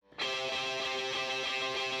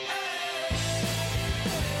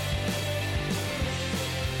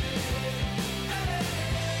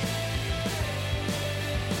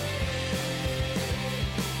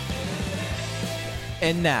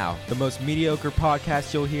And now, the most mediocre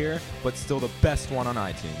podcast you'll hear, but still the best one on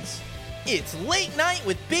iTunes. It's Late Night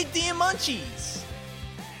with Big D and Munchies.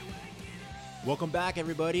 Welcome back,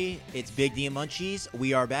 everybody. It's Big D and Munchies.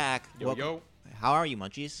 We are back. Yo. How are you,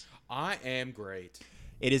 Munchies? I am great.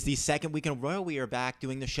 It is the second week in a row we are back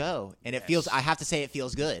doing the show, and it Yes. feels, I have to say, it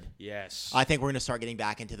feels good. Yes. I think we're going to start getting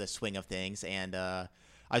back into the swing of things, and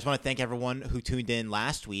I just want to thank everyone who tuned in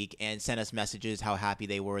last week and sent us messages how happy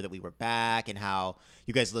they were that we were back and how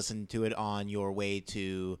you guys listened to it on your way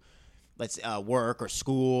to work or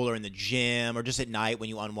school or in the gym or just at night when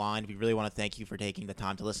you unwind. We really want to thank you for taking the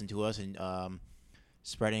time to listen to us and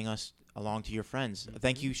spreading us along to your friends.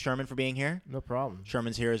 Thank you, Sherman, for being here. No problem.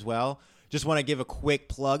 Sherman's here as well. Just want to give a quick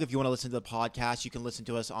plug. If you want to listen to the podcast, you can listen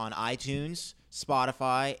to us on iTunes,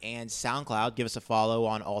 Spotify, and SoundCloud. Give us a follow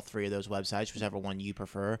on all three of those websites, whichever one you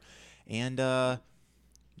prefer. And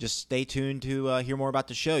just stay tuned to hear more about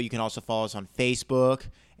the show. You can also follow us on Facebook,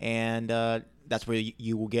 and that's where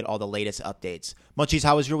you will get all the latest updates. Munchies,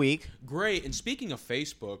 how was your week? Great. And speaking of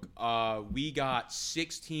Facebook, we got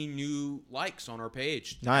 16 new likes on our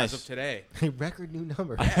page Nice. as of today. A record new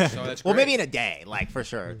number. Yeah, so that's Well, great. maybe in a day, for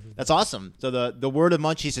sure. That's awesome. So the word of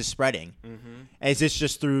Munchies is spreading. Mm-hmm. Is this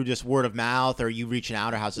just through just word of mouth, or are you reaching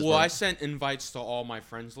out, or how's this Well, work? I sent invites to all my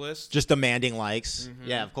friends list. Just demanding likes.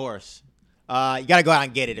 Yeah, of course. You got to go out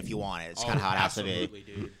and get it if you want it. It's kind of how it has to be. Absolutely,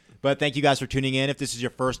 dude. But thank you guys for tuning in. If this is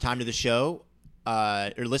your first time to the show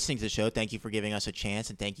or listening to the show, thank you for giving us a chance,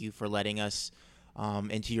 and thank you for letting us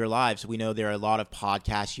into your lives. We know there are a lot of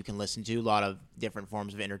podcasts you can listen to, a lot of different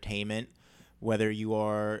forms of entertainment, whether you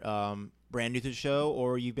are brand new to the show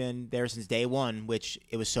or you've been there since day one, which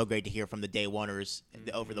it was so great to hear from the day oneers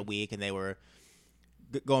over the week, and they were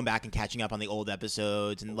going back and catching up on the old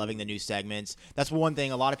episodes and loving the new segments. That's one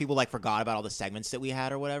thing. A lot of people forgot about all the segments that we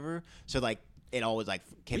had or whatever. So it always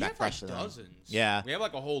came We back have fresh to them. dozens. Yeah. We have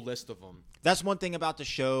a whole list of them. That's one thing about the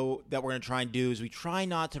show that we're going to try and do is we try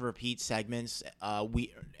not to repeat segments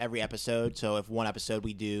every episode. So if one episode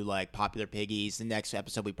we do Popular Piggies, the next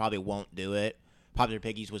episode we probably won't do it. Popular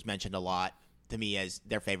Piggies was mentioned a lot to me as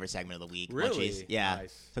their favorite segment of the week. Really? Munchies. Yeah.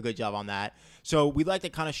 Nice. So good job on that. So we'd like to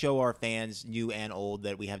kind of show our fans, new and old,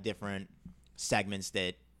 that we have different segments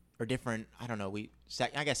that are different. I don't know.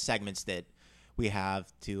 I guess segments that we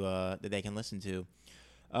have to that they can listen to.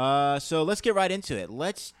 So let's get right into it.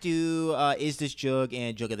 Let's do Is This Juug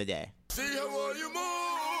and Juug of the Day. See how well you move,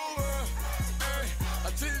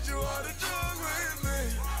 I teach you how to jug with me.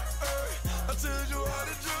 I teach you how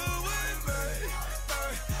to jug with me.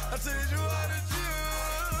 I teach you how to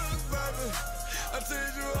jug, baby. I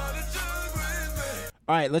teach you how to jug with me.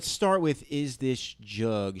 All right, let's start with Is This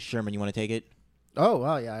Juug. Sherman, you want to take it? Oh,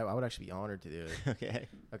 wow, yeah, I would actually be honored to do it.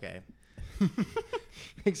 Okay.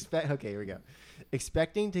 Okay, here we go.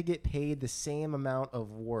 Expecting to get paid the same amount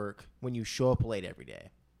of work when you show up late every day.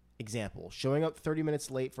 Example, showing up 30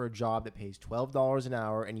 minutes late for a job that pays $12 an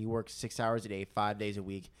hour and you work 6 hours a day, 5 days a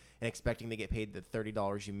week, and expecting to get paid the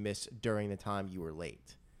 $30 you missed during the time you were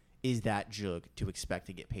late. Is that juug to expect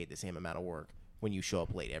to get paid the same amount of work when you show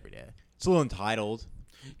up late every day? It's a little entitled.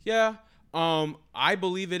 Yeah. I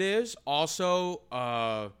believe it is.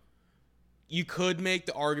 Also, you could make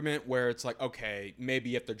the argument where it's okay, maybe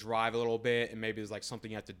you have to drive a little bit and maybe there's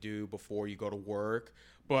something you have to do before you go to work.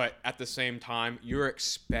 But at the same time, you're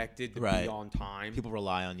expected to be on time. People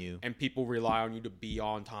rely on you. And people rely on you to be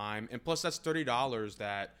on time. And plus, that's $30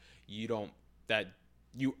 that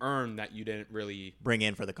you earn that you didn't really bring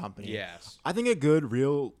in for the company. Yes. I think a good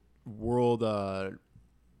real world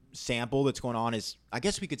sample that's going on is, I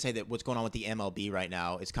guess we could say that what's going on with the MLB right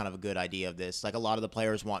now is kind of a good idea of this. A lot of the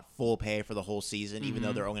players want full pay for the whole season, even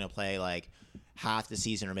though they're only going to play half the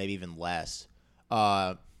season or maybe even less.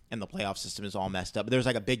 And the playoff system is all messed up. But there's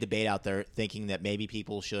a big debate out there thinking that maybe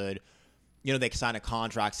people should, they sign a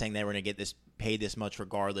contract saying they were going to get paid this much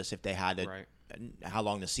regardless if they had to, how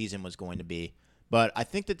long the season was going to be. But I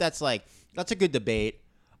think that's a good debate.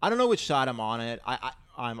 I don't know which side I'm on it.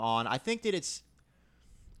 I'm on. I think that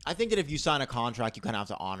if you sign a contract, you kind of have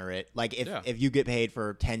to honor it. If you get paid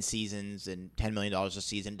for 10 seasons and $10 million a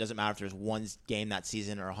season, it doesn't matter if there's one game that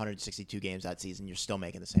season or 162 games that season, you're still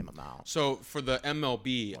making the same amount. So for the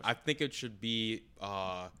MLB, I think it should be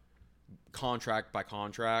contract by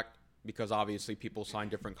contract because obviously people sign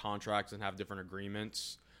different contracts and have different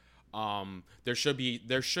agreements. There should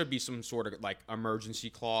be some sort of emergency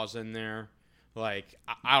clause in there. I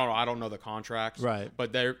don't know the contracts, right?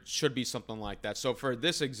 But there should be something like that. So for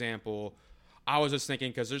this example, I was just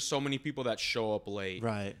thinking because there's so many people that show up late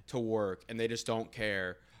to work and they just don't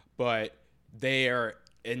care, but they are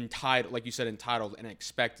entitled, like you said, entitled and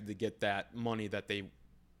expected to get that money that they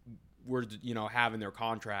were having their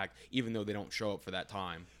contract, even though they don't show up for that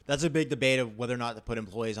time. That's a big debate of whether or not to put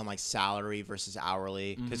employees on like salary versus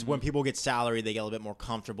hourly. Because when people get salary, they get a little bit more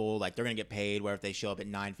comfortable. Like they're gonna get paid where if they show up at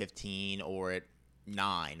 9:15 or at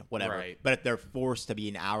 9, whatever. Right. But if they're forced to be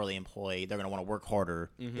an hourly employee, they're gonna want to work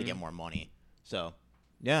harder to get more money. So,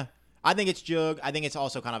 yeah, I think it's Juug. I think it's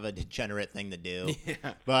also kind of a degenerate thing to do.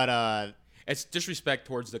 Yeah. But It's disrespect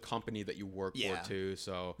towards the company that you work Yeah. for too.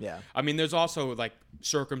 So Yeah. I mean, there's also like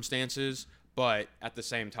circumstances, but at the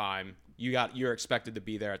same time, you're expected to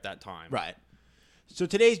be there at that time. right. So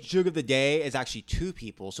today's Juug of the day is actually 2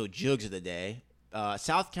 people. So Juugs of the day.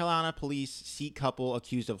 South Carolina police seek couple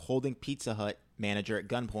accused of holding Pizza Hut manager at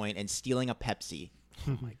gunpoint and stealing a Pepsi.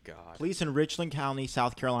 Oh my God. Police in Richland County,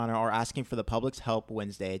 South Carolina, are asking for the public's help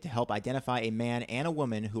Wednesday to help identify a man and a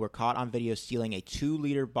woman who were caught on video stealing a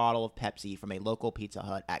 2-liter bottle of Pepsi from a local Pizza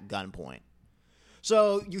Hut at gunpoint.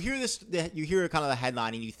 So you hear this, you hear kind of the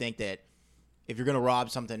headline, and you think that if you're gonna rob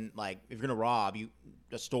something, like if you're gonna rob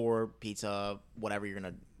a store, pizza, whatever you're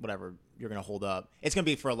gonna hold up, it's gonna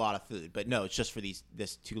be for a lot of food. But no, it's just for this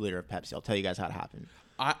 2-liter of Pepsi. I'll tell you guys how it happened.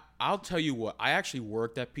 I'll tell you what, I actually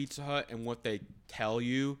worked at Pizza Hut, and what they tell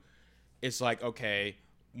you is like, okay,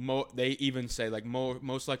 they even say like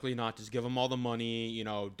most likely not, just give them all the money,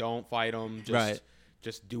 don't fight them,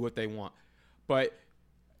 just do what they want. But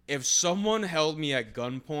if someone held me at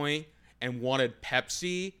gunpoint and wanted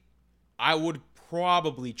Pepsi, I would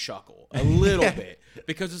probably chuckle a little bit,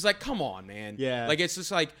 because it's like, come on, man. Yeah. Like, it's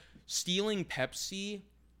just like stealing Pepsi.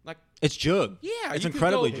 Like, It's Juug. yeah, It's you can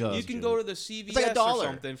incredibly go, Juug. You can go to the CVS like $1. or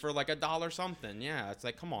something for like $1 something. Yeah, it's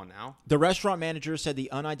like, come on now. The restaurant manager said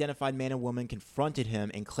the unidentified man and woman confronted him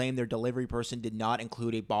and claimed their delivery person did not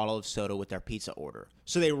include a bottle of soda with their pizza order.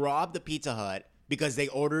 So they robbed the Pizza Hut because they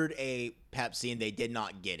ordered a Pepsi and they did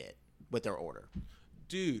not get it with their order.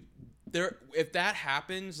 Dude, if that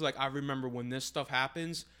happens, like I remember when this stuff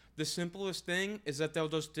happens, the simplest thing is that they'll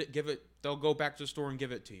just they'll go back to the store and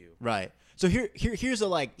give it to you. Right. So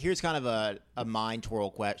here's kind of a mind twirl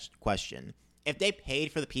question. If they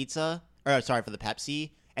paid for the pizza, or sorry, for the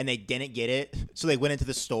Pepsi, and they didn't get it, so they went into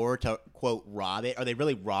the store to quote rob it, are they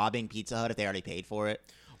really robbing Pizza Hut if they already paid for it?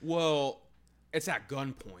 Well, it's at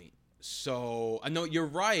gunpoint. So I know you're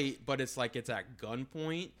right, but it's like it's at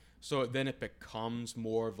gunpoint. So then it becomes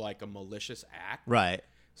more of like a malicious act. Right.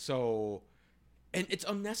 So, and it's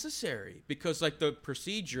unnecessary, because like the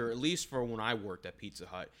procedure, at least for when I worked at Pizza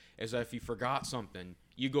Hut, is that if you forgot something,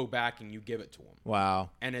 you go back and you give it to them.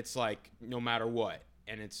 Wow. And it's like, no matter what.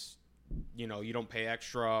 And it's, you don't pay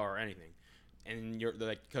extra or anything. And you're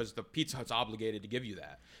like, because the Pizza Hut's obligated to give you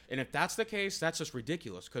that. And if that's the case, that's just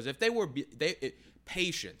ridiculous. Because if they were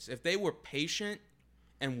patience, if they were patient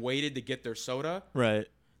and waited to get their soda, Right.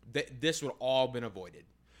 This would all been avoided.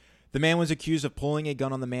 The man was accused of pulling a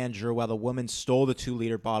gun on the manager while the woman stole the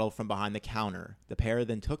 2-liter bottle from behind the counter. The pair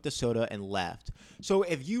then took the soda and left. So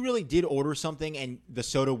if you really did order something and the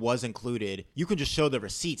soda was included, you can just show the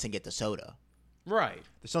receipts and get the soda. Right.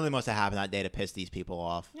 Something must have happened that day to piss these people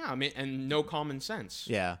off. Yeah, I mean, and no common sense.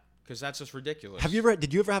 Yeah. Because that's just ridiculous.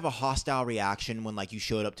 Did you ever have a hostile reaction when like you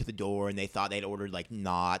showed up to the door and they thought they'd ordered like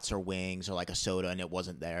knots or wings or like a soda and it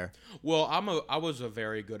wasn't there? Well, I was a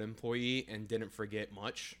very good employee and didn't forget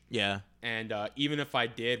much. Yeah. And even if I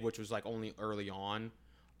did, which was like only early on,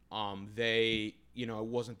 they, it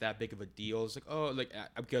wasn't that big of a deal. It's like, oh, like,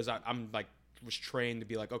 because I'm like, was trained to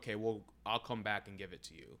be like, okay, well, I'll come back and give it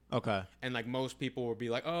to you. Okay. And like most people would be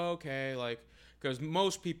like, oh, okay, like, because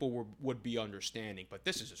most people would be understanding, but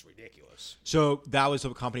this is just ridiculous. So that was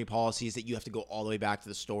the company policy, is that you have to go all the way back to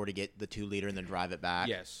the store to get the 2-liter and then drive it back?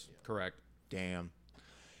 Yes, correct. Damn.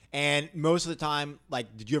 And most of the time,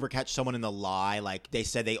 like, did you ever catch someone in the lie? Like, they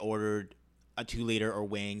said they ordered a 2-liter or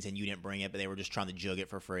wings and you didn't bring it, but they were just trying to jug it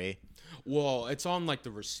for free? Well, it's on like the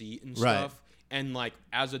receipt and Right. stuff. And like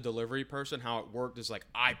as a delivery person, how it worked is like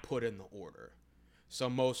I put in the order. So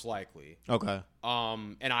most likely. Okay.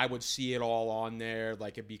 And I would see it all on there,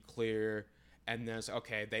 like it'd be clear. And then it's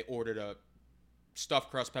okay, they ordered a stuffed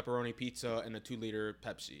crust pepperoni pizza and a 2-liter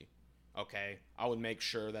Pepsi. Okay, I would make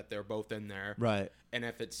sure that they're both in there. Right. And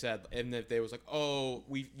if it said, and if they was like, oh,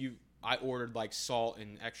 I ordered like salt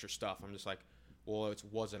and extra stuff, I'm just like, well, it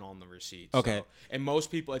wasn't on the receipt. Okay. So, and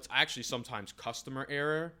most people, it's actually sometimes customer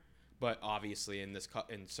error, but obviously in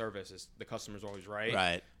service, the customer's always right.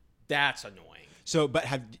 Right. That's annoying. So, but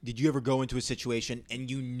did you ever go into a situation and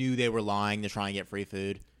you knew they were lying to try and get free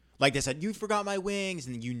food? Like they said, you forgot my wings,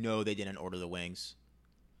 and they didn't order the wings.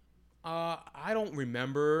 I don't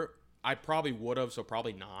remember. I probably would have, so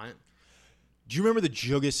probably not. Do you remember the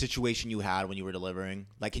juggest situation you had when you were delivering?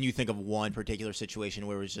 Like, can you think of one particular situation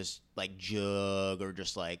where it was just like jug or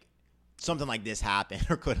just like something like this happened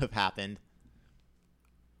or could have happened?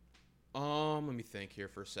 Let me think here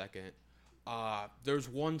for a second. There's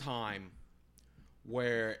one time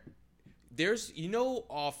where there's,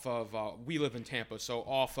 off of, we live in Tampa, so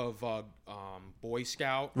off of Boy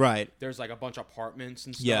Scout. Right. There's like a bunch of apartments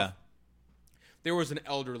and stuff. Yeah. There was an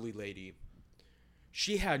elderly lady.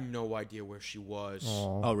 She had no idea where she was.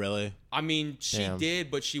 Oh, really? I mean, she Damn.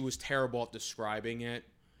 did, but she was terrible at describing it.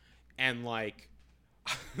 And, like,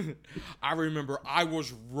 I remember I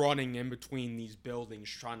was running in between these buildings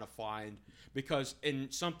trying to find, because in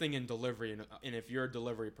delivery, and if you're a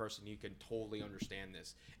delivery person, you can totally understand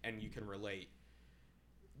this and you can relate.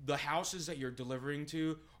 The houses that you're delivering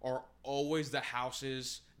to are always the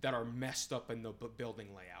houses that are messed up in the building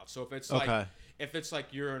layout. So if it's like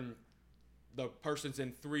you're in, the person's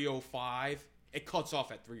in 305, it cuts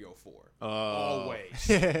off at 304.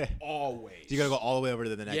 Always. Always. So you got to go all the way over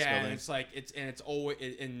to the next building. And it's like, it's always,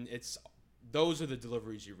 and it's, those are the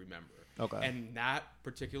deliveries you remember. Okay. And that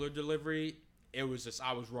particular delivery, it was just,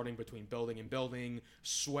 I was running between building and building,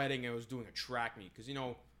 sweating. I was doing a track meet because,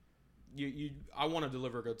 I want to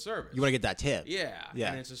deliver good service. You want to get that tip. Yeah.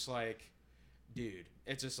 Yeah. And it's just like, dude,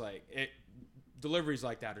 it's just like, deliveries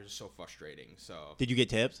like that are just so frustrating. So. Did you get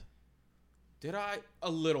tips? Did I? A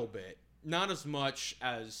little bit. Not as much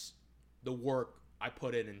as the work I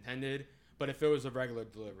put in intended, but if it was a regular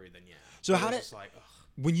delivery, then yeah. So how did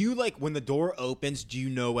when the door opens, do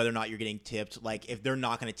you know whether or not you're getting tipped? Like, if they're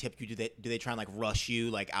not going to tip you, do they try and like rush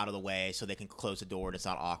you like out of the way so they can close the door and it's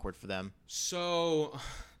not awkward for them? So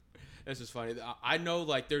this is funny. I know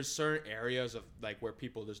like there's certain areas of like where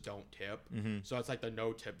people just don't tip. Mm-hmm. So it's like the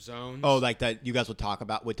no tip zones. Oh, like that you guys would talk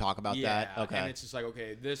about yeah, that? Okay. And it's just like,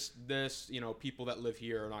 okay, this people that live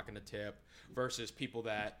here are not going to tip versus people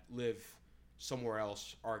that live somewhere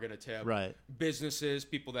else are going to tip. Right. Businesses,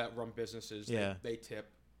 people that run businesses, they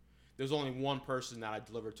tip. There's only one person that I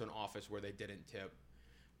delivered to an office where they didn't tip,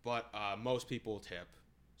 but most people tip.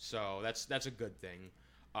 So that's a good thing.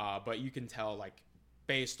 But you can tell like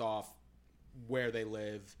based off where they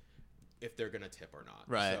live if they're going to tip or not.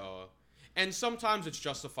 Right. So, and sometimes it's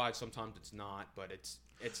justified, sometimes it's not, but it's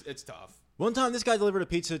tough. One time, this guy delivered a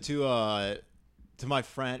pizza to my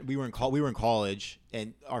friend. We were in college,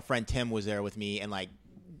 and our friend Tim was there with me. And like,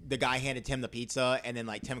 the guy handed Tim the pizza, and then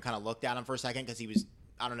like Tim kind of looked at him for a second because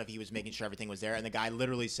I don't know if he was making sure everything was there. And the guy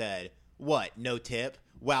literally said, "What? No tip?"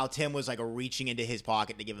 While Tim was like reaching into his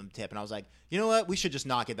pocket to give him a tip, and I was like, you know what? We should just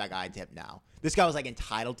not give that guy a tip now. This guy was like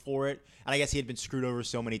entitled for it, and I guess he had been screwed over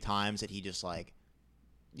so many times that he was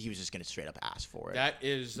just gonna straight up ask for it. That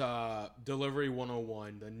is delivery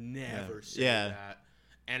 101. The never say that.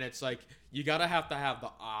 And it's like you gotta have to have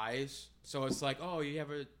the eyes. So it's like, oh,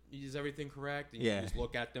 is everything correct? And you just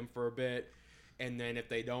look at them for a bit, and then if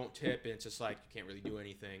they don't tip, it's just like you can't really do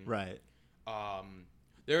anything. Right.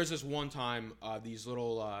 There was this one time these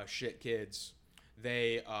little shit kids,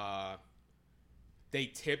 they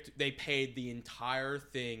paid the entire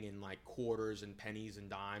thing in like quarters and pennies and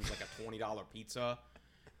dimes, like a $20 pizza,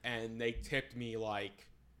 and they tipped me like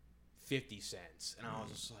 50 cents, and I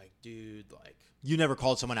was just like, dude, like. You never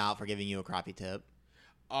called someone out for giving you a crappy tip?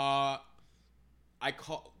 No,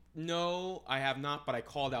 I have not, but I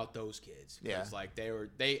called out those kids because like they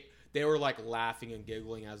were like laughing and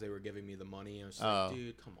giggling as they were giving me the money. And I was like,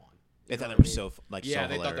 dude, come on. They thought they were so they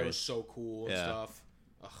hilarious. thought that was so cool and stuff.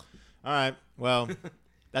 Ugh. All right, well,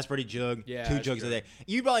 that's pretty jug. Yeah, 2 jugs a day.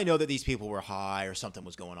 You probably know that these people were high or something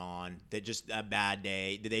was going on. That just a bad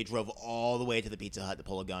day. They drove all the way to the Pizza Hut to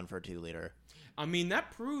pull a gun for a 2-liter. I mean,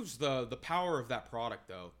 that proves the power of that product,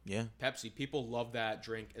 though. Yeah. Pepsi, people love that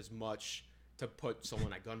drink as much to put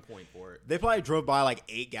someone at gunpoint for it. They probably drove by like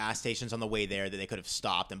 8 gas stations on the way there that they could have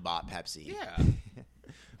stopped and bought Pepsi. Yeah.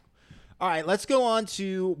 All right, let's go on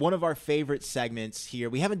to one of our favorite segments here.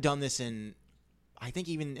 We haven't done this in, I think,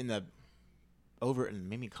 even in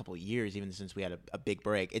maybe a couple of years, even since we had a big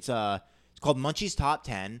break. It's called Munchies Top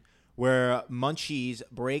 10, where Munchies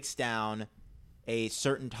breaks down a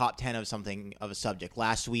certain top 10 of something, of a subject.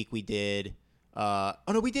 Last week we did.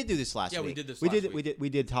 We did do this last week. Yeah, we did this last week. We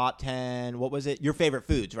did top 10. What was it? Your favorite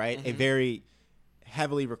foods, right? Mm-hmm. A very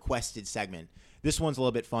heavily requested segment. This one's a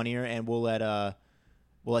little bit funnier, and we'll let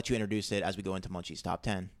you introduce it as we go into Munchies Top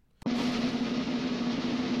 10.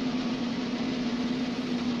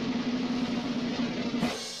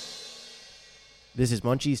 This is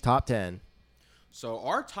Munchies Top 10. So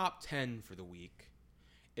our top 10 for the week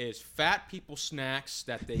is fat people snacks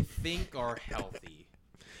that they think are healthy.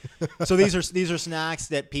 So these are snacks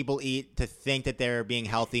that people eat to think that they're being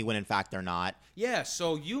healthy when in fact they're not. Yeah,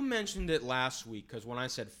 so you mentioned it last week because when I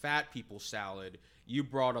said fat people salad, you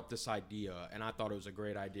brought up this idea, and I thought it was a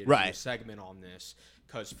great idea to do a Right. segment on this,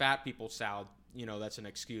 because fat people salad, that's an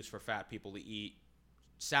excuse for fat people to eat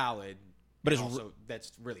salad, But and it's also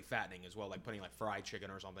that's really fattening as well, like putting like fried chicken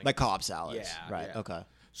or something. Like Cobb salads. Yeah, Right. yeah. Okay.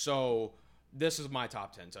 So this is my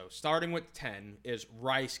top 10. So starting with 10 is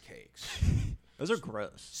rice cakes. Those are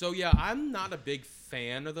gross. So yeah, I'm not a big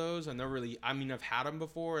fan of those, and they're really. I mean, I've had them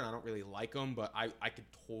before, and I don't really like them. But I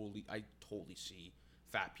totally see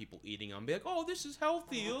fat people eating them. Be like, oh, this is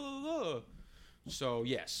healthy. So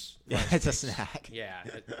yes, Yeah, rice it's a cakes. snack. Yeah.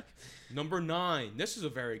 Number 9. This is a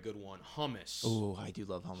very good one. Hummus. Ooh, I do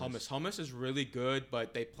love hummus. Hummus is really good,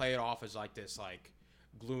 but they play it off as like this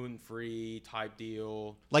gluten-free type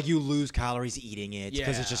deal. Like you lose calories eating it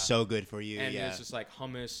because it's just Yeah. so good for you. And yeah. it's just like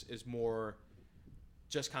hummus is more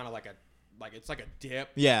just kind of like it's like a dip.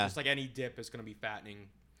 Yeah. Just like any dip is going to be fattening.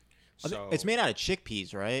 So It's made out of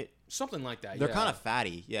chickpeas, right? something like that. They're yeah. kind of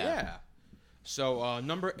fatty. Yeah. Yeah. So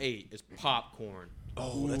number 8 is popcorn.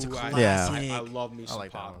 Oh, that's a Ooh, classic. Yeah. I love me some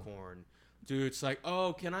like that one. popcorn. Dude, it's like,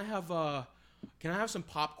 oh, can I have some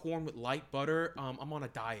popcorn with light butter? I'm on a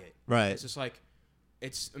diet. Right. It's just like,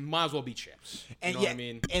 it might as well be chips. You And know yeah, what I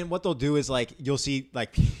mean? and what they'll do is like you'll see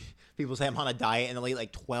like people say I'm on a diet and they'll eat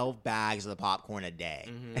like 12 bags of the popcorn a day.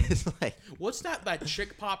 It's like, What's that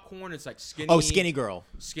chick popcorn? It's like skinny. oh, Skinny Girl.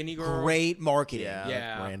 Skinny girl. Great marketing.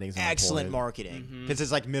 Yeah. branding's on Excellent point. marketing because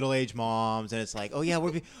it's like middle-aged moms and it's like, oh yeah,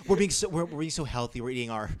 we're being so healthy. We're eating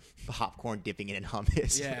our popcorn, dipping it in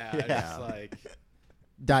hummus. Yeah. It's like,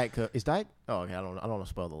 Diet Coke is Diet. Oh, okay. I don't want to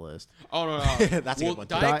spoil the list. oh no. That's a well, good one,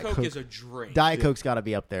 too. Diet Diet Coke Coke- is a drink. Diet Coke's got to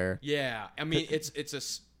be up there. Yeah. I mean,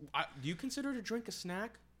 do you consider it a drink a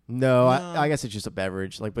snack? No, I guess it's just a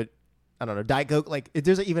beverage. Like, but I don't know. Diet Coke. Like,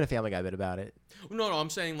 there's even a Family Guy bit about it. No. I'm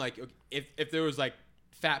saying like if there was like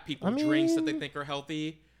fat people drinks that they think are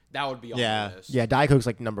healthy, that would be on Yeah. the list. Yeah, Diet Coke's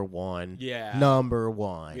like number 1. Yeah. Number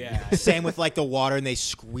 1. Yeah. Same with like the water and they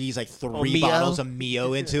squeeze like 3 Mio? bottles of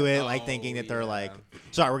Mio into it, like Oh, thinking that they're yeah. like,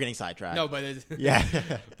 sorry, we're getting sidetracked. No, but it, Yeah.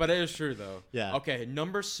 but it is true though. Yeah. Okay,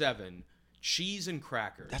 number 7, cheese and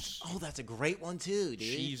crackers. That's a great one too, dude.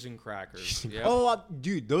 Cheese and crackers. Yep. Oh,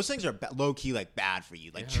 dude, those things are low key like bad for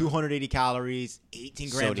you. Like 280 calories, 18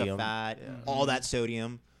 grams Sodium. of fat, all that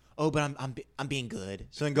sodium. Oh, but I'm being good.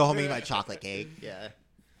 So then go home and eat my chocolate cake. Yeah.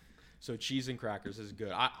 So cheese and crackers is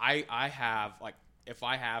good. I have like if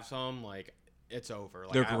I have some like it's over.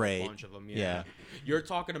 Like, They're I have great. A bunch of them. Yeah. Yeah. You're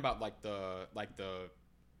talking about like the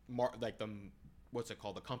what's it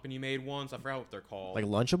called? The company made ones. I forgot what they're called. Like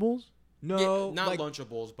Lunchables? No, Yeah, not like,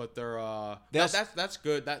 Lunchables, but they're That's- that's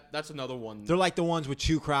good. That's another one. they're like the ones with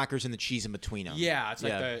 2 crackers and the cheese in between them. Yeah, it's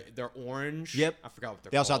like Yeah. they're orange. Yep. I forgot what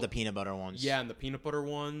they're They also have called. the peanut butter ones. Yeah, and the peanut butter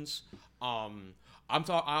ones. I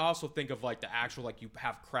also think of like the actual like you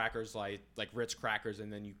have crackers like Ritz crackers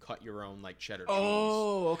and then you cut your own like cheddar cheese.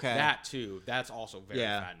 Oh, okay. That too. That's also very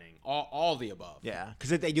Yeah. fattening. All the above. Yeah,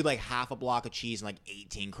 because they do like half a block of cheese and like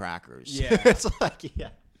 18 crackers. Yeah. It's like, yeah.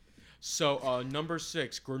 So number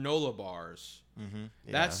 6, granola bars. Mm-hmm.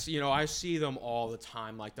 That's I see them all the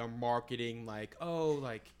time. Like they're marketing like, oh,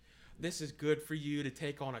 like this is good for you to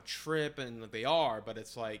take on a trip, and they are, but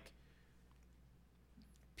it's like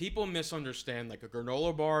people misunderstand. Like a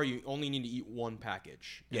granola bar, you only need to eat 1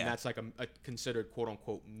 package, and Yeah. that's like a considered quote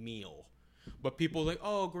unquote meal. But people are like,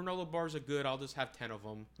 oh, granola bars are good. I'll just have 10 of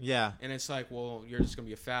them. Yeah. And it's like, well, you're just gonna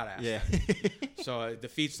be a fat ass. Yeah. then. So it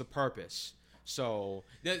defeats the purpose. So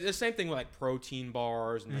the same thing with like protein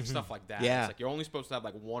bars and like stuff like that. Yeah. It's like you're only supposed to have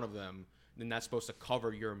like 1 of them, then that's supposed to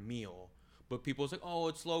cover your meal. But people's like, oh,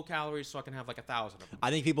 it's low calories, so I can have like 1,000 of them.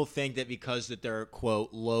 I think people think that because that they're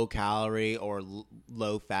quote low calorie or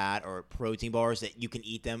low fat or protein bars that you can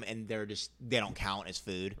eat them and they don't count as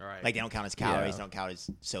food. Right. Like they don't count as calories, Yeah. they don't count as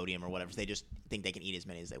sodium or whatever. So they just think they can eat as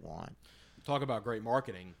many as they want. Talk about great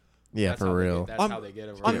marketing. Yeah, That's for how real. That's how they get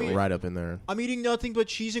over I it. mean- Right up in there. I'm eating nothing but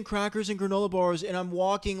cheese and crackers and granola bars, and I'm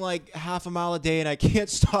walking like half a mile a day, and I can't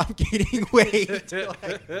stop gaining weight.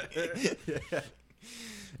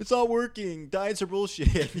 It's all working. Diets are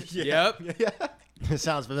bullshit. Yep.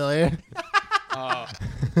 Sounds familiar.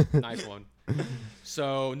 Nice one.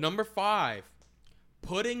 So number 5,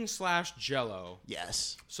 pudding / Jello.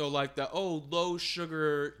 Yes. So like the low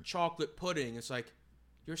sugar chocolate pudding, it's like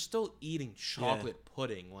you're still eating chocolate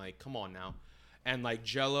pudding. Like come on now. And like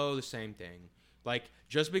Jello, the same thing. Like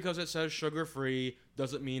just because it says sugar free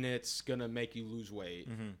doesn't mean it's gonna make you lose weight.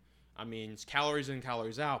 I mean, it's calories in,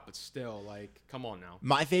 calories out, but still, like, come on now.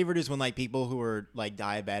 My favorite is when like people who are like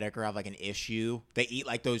diabetic or have like an issue, they eat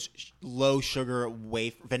like those low sugar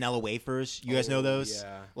vanilla wafers. You guys know those?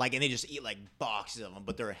 yeah. Like, and they just eat like boxes of them,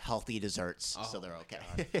 but they're healthy desserts, so they're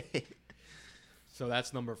okay. So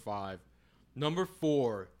that's number 5. Number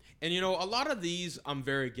 4. And, a lot of these I'm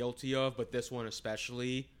very guilty of, but this one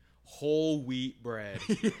especially, whole wheat bread.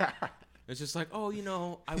 Yeah. It's just like,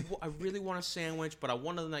 I really want a sandwich, but I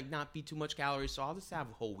want to not be too much calories, so I'll just have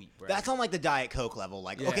whole wheat bread. That's on like the Diet Coke level.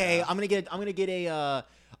 Like, Yeah. okay, I'm gonna get a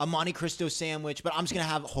Monte Cristo sandwich, but I'm just gonna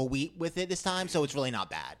have whole wheat with it this time, so it's really not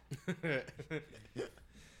bad.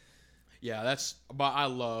 Yeah, but I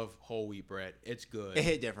love whole wheat bread. It's good. It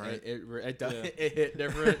hit different. It does. It hit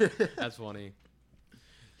different. That's funny.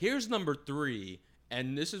 Here's number 3,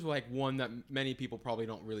 and this is like one that many people probably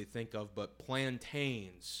don't really think of, but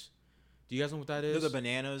plantains. Do you guys know what that is? They're the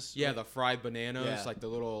bananas. Yeah, the fried bananas, Yeah. like the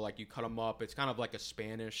little, you cut them up. It's kind of like a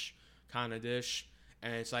Spanish kind of dish,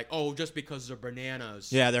 and it's like, just because they're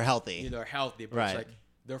bananas, Yeah, they're healthy. they're healthy, but Right. it's like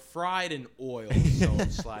they're fried in oil, so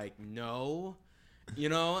it's like no,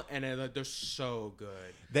 and they're so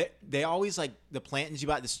good. They always like the plantains you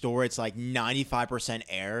buy at the store. It's like 95%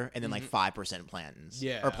 air and then like 5% plantains.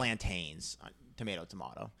 Yeah. Or plantains.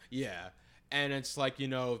 Tomato. Yeah, and it's like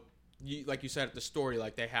like you said at the story,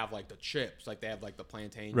 like they have like the chips, like they have like the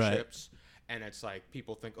plantain Right. chips, and it's like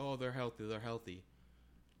people think, they're healthy.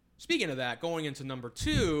 Speaking of that, going into number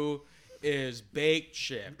 2 is baked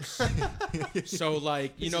chips. So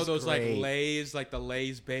like is those great. like Lay's, like the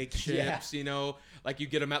Lay's baked chips, like you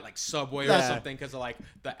get them at like Subway or Yeah. something because of like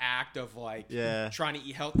the act of like Yeah. trying to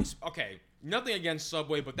eat healthy. Okay, nothing against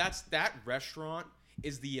Subway, but that restaurant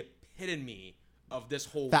is the epitome of this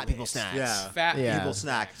whole Fat people list. snacks. Yeah. Fat Yeah. People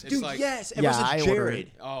snacks. It's Dude, like, yes. Ever Yeah, since I Jared.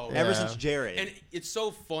 ordered- Oh, Ever Yeah. since Jared. and it's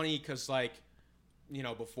so funny because like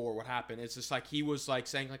before what happened, it's just like he was like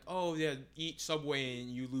saying like, oh yeah, eat Subway and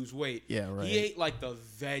you lose weight. Yeah, right. He ate like the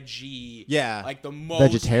veggie, Yeah. like the most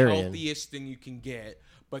Vegetarian. healthiest thing you can get,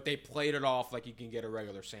 but they played it off like you can get a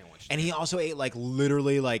regular sandwich. And he also ate like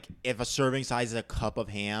literally like if a serving size is a cup of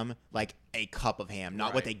ham, like a cup of ham,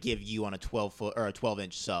 not what Right. they give you on a 12-foot or a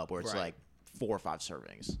 12-inch sub where it's Right. like 4 or 5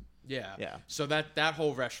 servings. yeah. Yeah. So that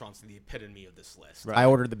whole restaurant's the epitome of this list. Right. I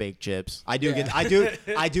ordered the baked chips. I do Yeah. get I do get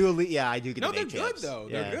No, the they're baked good chips. though.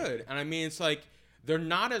 Yeah. They're good, and I mean it's like they're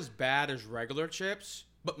not as bad as regular chips,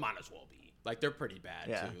 but might as well be. Like they're pretty bad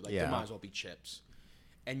Yeah. too. Like Yeah. they might as well be chips.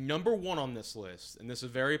 And number 1 on this list, and this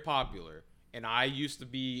is very popular, and I used to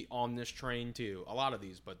be on this train too. A lot of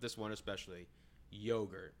these, but this one especially,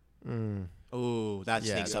 yogurt. Ooh, that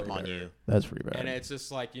Yeah, sneaks up on yogurt. you. That's pretty bad. And it's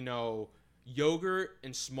just like yogurt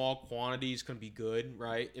in small quantities can be good,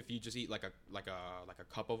 right? If you just eat like a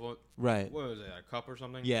cup of it. Right. What was it? A cup or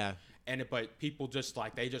something? Yeah. But people just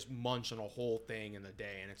they just munch on a whole thing in the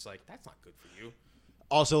day, and it's like that's not good for you.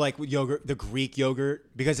 Also, like with yogurt, the Greek yogurt,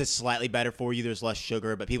 because it's slightly better for you, there's less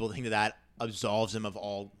sugar, but people think that absolves them of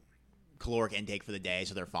all caloric intake for the day,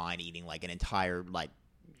 so they're fine eating like an entire like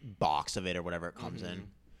box of it or whatever it comes in.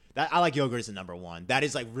 That I like yogurt as the number 1. That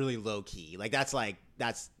is like really low key. Like that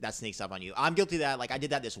sneaks up on you. I'm guilty of that. Like I did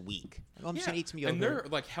that this week. Like, I'm just gonna eat some yogurt. And they're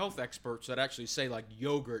like health experts that actually say like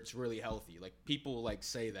yogurt's really healthy. Like people like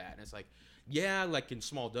say that, and it's like, yeah, like in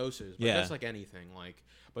small doses, but Yeah. that's like anything. Like,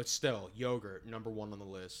 but still, yogurt number 1 on the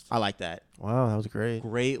list. I like that. Wow, that was great.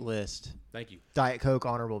 Great list. Thank you. Diet Coke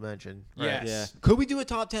honorable mention. Yes. Yeah. Could we do a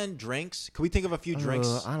top 10 drinks? Could we think of a few drinks?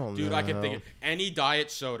 I don't know. Dude, I can think of any diet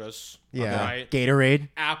sodas. Yeah. Right? Gatorade.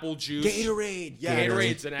 Apple juice. Gatorade. Yeah.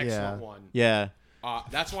 Gatorade's an excellent Yeah. one. Yeah.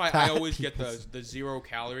 That's why I always get the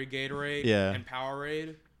 0-calorie Gatorade Yeah. and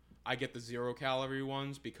Powerade. I get the 0-calorie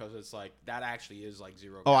ones because it's like that actually is like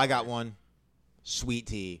 0. Oh, I got one. Sweet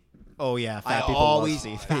tea. Oh yeah, I fat people always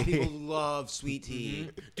love fat tea. people love sweet tea.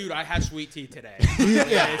 Dude, I had sweet tea today.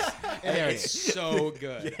 It's so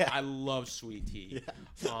good. Yeah. I love sweet tea.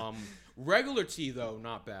 Regular tea though,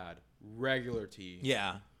 not bad. Regular tea.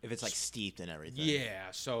 Yeah, if it's like steeped and everything. Yeah,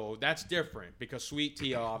 so that's different because sweet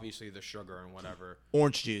tea, obviously the sugar and whatever.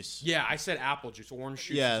 Orange juice. Yeah, I said apple juice. Orange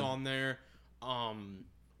juice Yeah. is on there.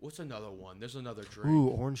 What's another one? There's another drink. Ooh,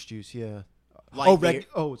 orange juice. Yeah. Light Beer. beer.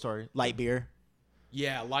 Oh, sorry. Light beer.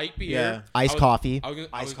 Yeah, light beer. Yeah. Iced coffee.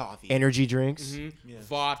 Iced coffee. Energy drinks. Yeah.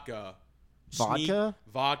 Vodka. Vodka?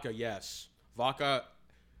 Vodka, yes. Vodka.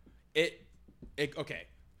 Okay.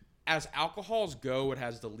 As alcohols go, it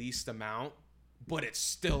has the least amount, but it's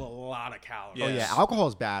still a lot of calories. Oh Yes. yeah, alcohol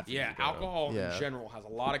is bad for Yeah, you, though. alcohol Yeah. in general has a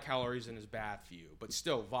lot of calories and is bad for you, but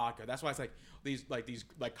still vodka. That's why it's like these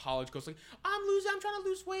college girls like I'm trying to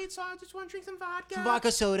lose weight, so I just want to drink some vodka. Some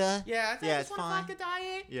vodka soda. Yeah, I Yeah, just it's want fine. a vodka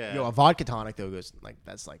diet. Yeah. Yo, a vodka tonic though goes like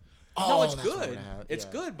that's like. No, it's that's what I'm good. gonna have. It's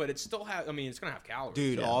Yeah. good, but it still has. I mean, it's gonna have calories.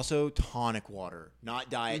 Dude, Yeah. also tonic water. Not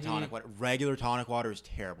diet tonic water. Regular tonic water is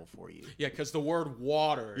terrible for you. Yeah, because the word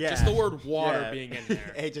water, Yeah. just the word water Yeah. being in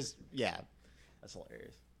there. It just, yeah. That's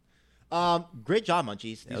hilarious. Great job,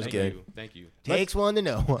 Munchies. That was Thank good. you. Thank you. Takes one to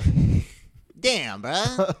know one. Damn, bro.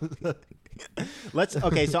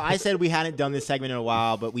 Okay, so I said we hadn't done this segment in a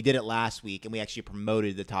while, but we did it last week, and we actually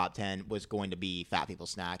promoted the top 10 was going to be Fat People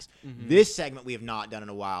Snacks. This segment we have not done in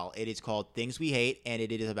a while. It is called Things We Hate, and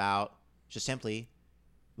it is about just simply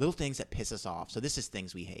little things that piss us off. So this is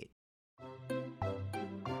Things We Hate.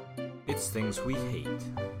 It's things we hate.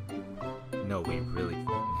 No, we really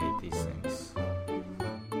hate these things.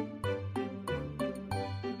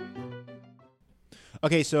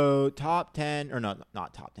 Okay, so top 10, or no,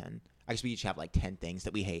 not top 10. I guess we each have like 10 things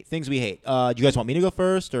that we hate. Things we hate. Do you guys want me to go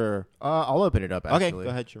first, or? I'll open it up, actually. Okay, go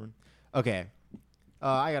ahead, Sherman. Okay.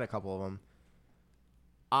 I got a couple of them.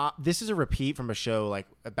 This is a repeat from a show like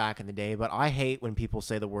back in the day, but I hate when people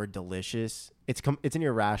say the word delicious. It's an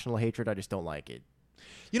irrational hatred. I just don't like it.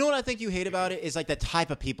 You know what I think you hate about it is like the type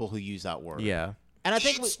of people who use that word. Yeah. And I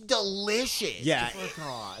think It's delicious. Yeah.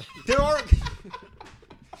 God. There are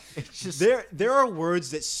It's just there are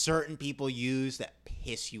words that certain people use that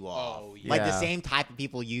piss you off. Oh, yeah. Like the same type of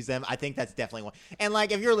people use them. I think that's definitely one. And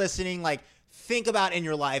like if you're listening, like think about in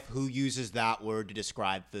your life who uses that word to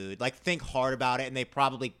describe food. Like think hard about it, and they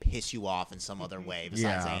probably piss you off in some other way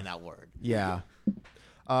besides saying that word. Yeah.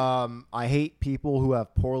 I hate people who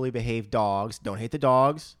have poorly behaved dogs. Don't hate the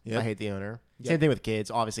dogs. Yep. I hate the owner. Same thing with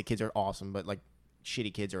kids. Obviously, kids are awesome, but like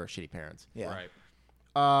shitty kids are shitty parents. Yeah. Right.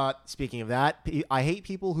 Speaking of that, I hate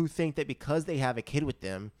people who think that because they have a kid with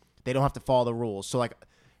them, they don't have to follow the rules. So like,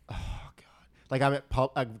 oh god, like I'm at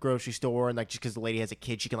a grocery store and like just because the lady has a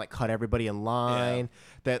kid, she can like cut everybody in line.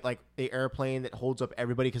 That like the airplane that holds up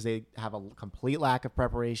everybody because they have a complete lack of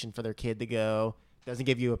preparation for their kid to go doesn't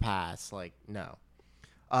give you a pass. Like no.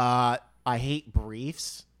 I hate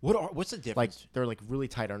briefs. What's the difference? Like they're like really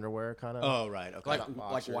tight underwear kind of. Oh right, okay. Like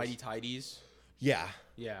boxers. whitey tighties. Yeah.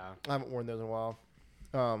 Yeah. I haven't worn those in a while.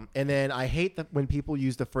 And then I hate when people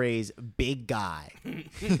use the phrase "big guy."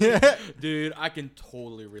 Dude, I can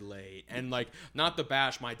totally relate. And like, not to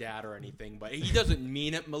bash my dad or anything, but he doesn't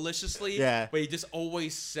mean it maliciously. Yeah. But he just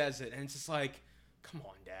always says it, and it's just like, come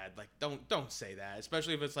on, Dad. Like, don't say that.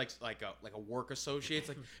 Especially if it's like a work associate. It's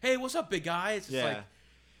like, hey, what's up, big guy? It's just like.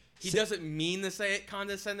 He doesn't mean to say it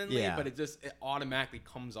condescendingly, but it automatically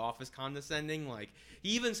comes off as condescending. Like, he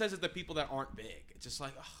even says it to people that aren't big. It's just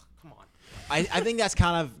like, oh, come on. I think that's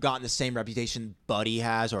kind of gotten the same reputation Buddy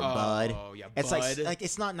has or Bud. Oh yeah, It's Bud. like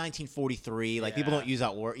it's not 1943. Like people don't use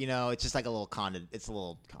that word. You know, it's just like it's a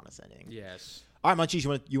little condescending. Yes. All right, Munchies,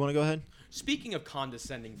 you want to go ahead? Speaking of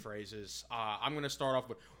condescending phrases, I'm going to start off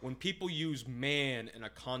with when people use man in a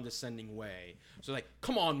condescending way. So like,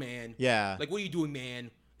 come on, man. Yeah. Like, what are you doing,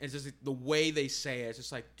 man? And it's just like, the way they say it, it's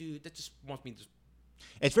just like, dude, that just wants me to.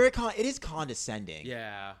 It's very it is condescending.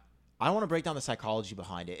 Yeah. I want to break down the psychology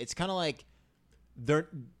behind it. It's kind of like they're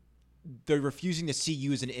refusing to see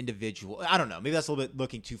you as an individual. I don't know. Maybe that's a little bit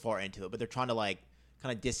looking too far into it, but they're trying to like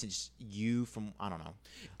kind of distance you from. I don't know.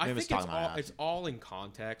 I think it's all in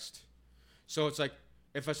context. So it's like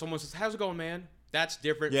if someone says, "How's it going, man?" That's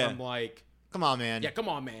different from like. Come on, man. Yeah, come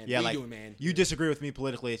on, man. Yeah, what like, are you doing, man? You disagree with me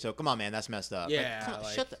politically, so come on, man. That's messed up. Yeah,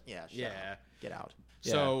 like, shut up. Get out.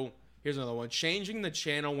 So here's another one: changing the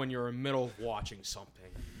channel when you're in the middle of watching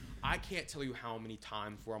something. I can't tell you how many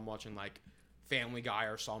times where I'm watching like Family Guy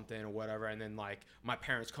or something or whatever, and then like my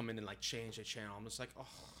parents come in and like change the channel. I'm just like, oh,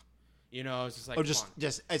 you know, it's just like,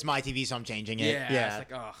 just it's my TV, so I'm changing it. Yeah.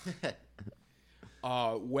 It's like,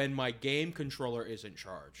 oh. When my game controller isn't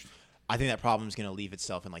charged. I think that problem is going to leave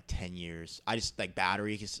itself in like 10 years. I just like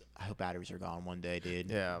battery because I hope batteries are gone one day,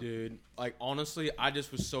 dude. Yeah. Dude, like honestly, I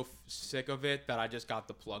just was so sick of it that I just got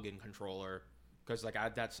the plug-in controller because like I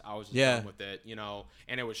was just done with it, you know,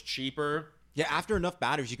 and it was cheaper. Yeah, after enough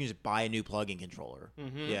batteries, you can just buy a new plug-in controller.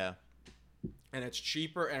 Mm-hmm. Yeah. And it's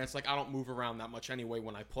cheaper, and it's like I don't move around that much anyway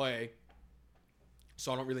when I play,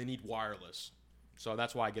 so I don't really need wireless. So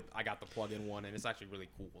that's why I got the plug-in one, and it's actually really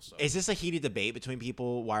cool. So is this a heated debate between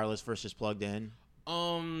people, wireless versus plugged in?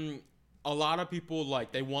 A lot of people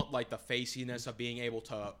like they want like the faciness of being able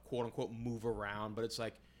to quote unquote move around, but it's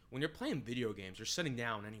like when you're playing video games, you're sitting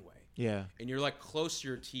down anyway. Yeah. And you're like close to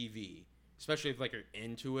your TV, especially if like you're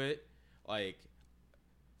into it. Like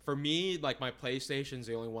for me, like my PlayStation's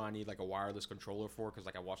the only one I need like a wireless controller for because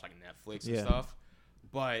like I watch like Netflix and stuff.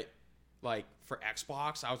 But like for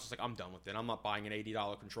Xbox, I was just like, I'm done with it. I'm not buying an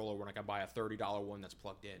 $80 controller when I can buy a $30 one that's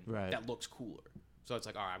plugged in. Right. That looks cooler. So it's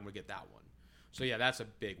like, all right, I'm gonna get that one. So yeah, that's a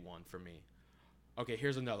big one for me. Okay,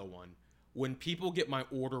 here's another one. When people get my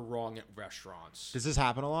order wrong at restaurants. Does this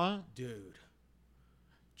happen a lot? Dude.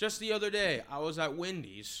 Just the other day, I was at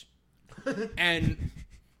Wendy's and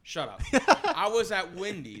shut up. I was at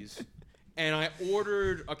Wendy's and I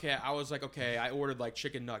ordered I ordered like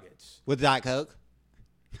chicken nuggets. With Diet Coke?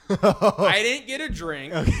 I didn't get a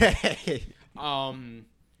drink. Okay.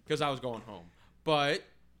 Because I was going home. But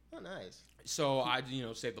Oh, nice. so I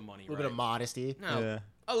saved the money. A little bit of modesty. No, Yeah.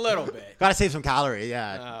 a little bit. Gotta save some calories.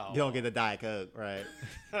 Yeah. Oh. You don't get the Diet Coke, right?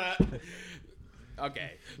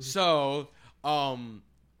 Okay. So,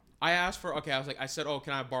 I asked for. Okay, I said, "Oh,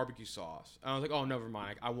 can I have barbecue sauce?" And I was like, "Oh, never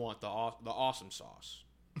mind. I want the awesome sauce."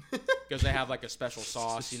 Because they have like a special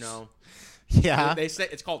sauce, Yeah. They say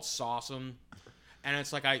it's called Sauce'em, and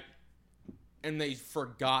it's like and they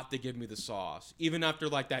forgot to give me the sauce, even after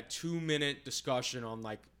like that 2-minute discussion on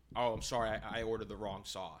like, oh, I'm sorry, I ordered the wrong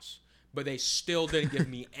sauce, but they still didn't give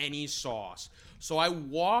me any sauce. So I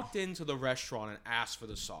walked into the restaurant and asked for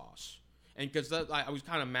the sauce, and because I was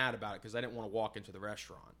kind of mad about it because I didn't want to walk into the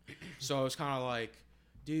restaurant, so I was kind of like,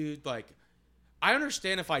 dude, like. I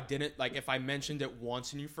understand if I mentioned it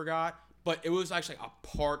once and you forgot, but it was actually a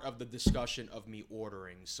part of the discussion of me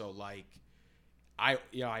ordering. So like,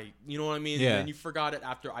 you know what I mean? Yeah. And you forgot it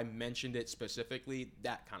after I mentioned it specifically.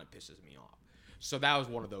 That kind of pisses me off. So that was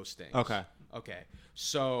one of those things. Okay.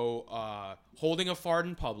 So holding a fart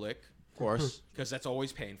in public, Of course. because that's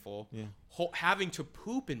always painful. Yeah. Having to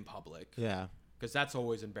poop in public. Yeah. Because that's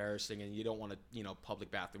always embarrassing, and you don't want to, public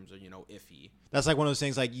bathrooms are, iffy. That's like one of those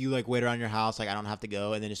things like you like wait around your house, like I don't have to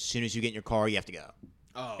go, and then as soon as you get in your car, you have to go.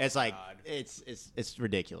 Oh, It's like God. it's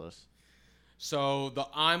ridiculous. So the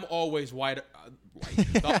I'm always the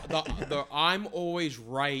I'm always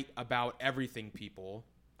right about everything people.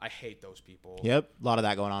 I hate those people. Yep. A lot of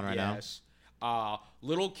that going on right now. Yes.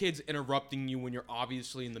 Little kids interrupting you when you're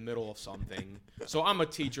obviously in the middle of something. So I'm a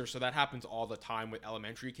teacher, so that happens all the time with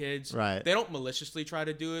elementary kids. Right. They don't maliciously try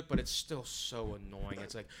to do it, but it's still so annoying.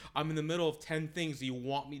 It's like, I'm in the middle of 10 things. Do you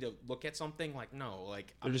want me to look at something? Like, no.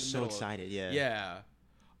 Like, They're just so excited. Yeah.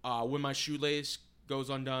 Yeah. When my shoelace goes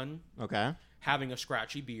undone, Okay. having a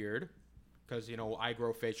scratchy beard, because, I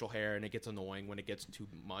grow facial hair and it gets annoying when it gets too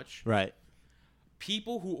much. Right.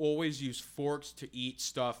 People who always use forks to eat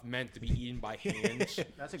stuff meant to be eaten by hands.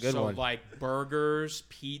 That's a good so, one. like burgers,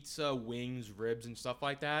 pizza, wings, ribs, and stuff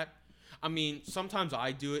like that. I mean, sometimes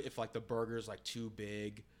I do it if like the burger's like too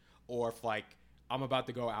big, or if like I'm about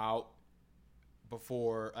to go out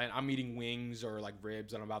and I'm eating wings or like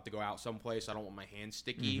ribs and I'm about to go out someplace. I don't want my hands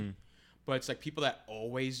sticky. Mm-hmm. But it's like people that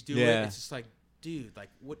always do Yeah. it. It's just like, dude, like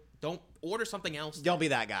what? Don't order something else. Don't be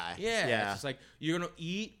that guy. Yeah. Yeah. It's just like you're gonna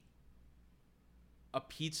eat a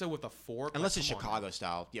pizza with a fork, Unless like, it's come on. Chicago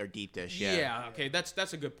style or deep dish. Yeah. Yeah. Okay.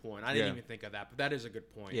 That's a good point. I didn't Yeah. even think of that, but that is a good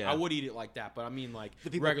point. Yeah. I would eat it like that, but I mean like The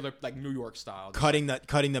people- regular, like New York style. Cutting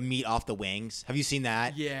the meat off the wings. Have you seen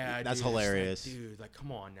that? Yeah, That's dude, it's like, hilarious. dude, like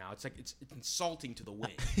come on now. It's like it's insulting to the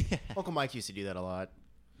wing. Uncle Mike used to do that a lot,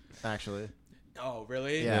 actually. Oh,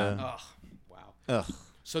 really? Yeah. Oh, wow. Ugh.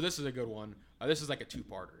 So this is a good one. This is like a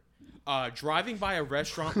two-parter. Driving by a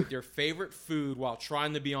restaurant with your favorite food while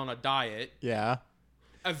trying to be on a diet, Yeah.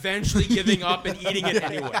 eventually giving up and eating it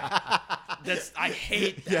anyway. I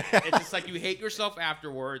hate that. It's just like you hate yourself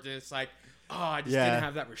afterwards, and it's like, oh, I just Yeah. didn't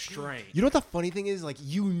have that restraint. You know what the funny thing is? Like,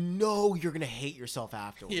 you're gonna hate yourself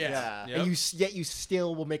afterwards. Yeah. Yeah. Yep. And yet you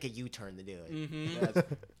still will make a U-turn to do it. Mm-hmm.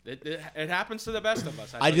 It happens to the best of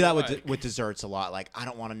us. I do that with with desserts a lot. Like I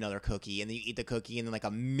don't want another cookie, and then you eat the cookie, and then like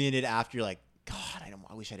a minute after, you're like, God,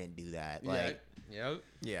 I wish I didn't do that. Like, yeah.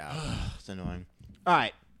 Yeah. it's annoying. All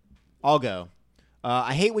right, I'll go.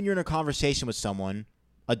 I hate when you're in a conversation with someone.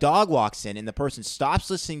 A dog walks in, and the person stops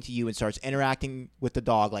listening to you and starts interacting with the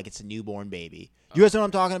dog like it's a newborn baby. You guys know what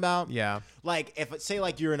I'm talking about? Yeah. Like, say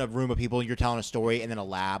you're in a room of people and you're telling a story, and then a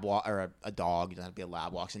lab or a dog, it doesn't have to be a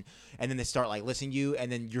lab, walks in, and then they start like listening to you, and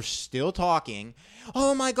then you're still talking.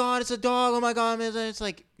 Oh my God, it's a dog. Oh my God, it's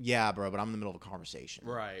like, yeah, bro, but I'm in the middle of a conversation.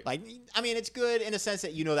 Right. Like, I mean, it's good in a sense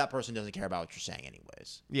that that person doesn't care about what you're saying,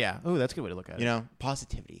 anyways. Yeah. Oh, that's a good way to look at it.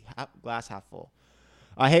 Positivity, glass half full.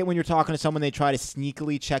 I hate when you're talking to someone, they try to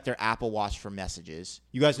sneakily check their Apple Watch for messages.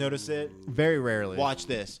 You guys notice it? Very rarely. Watch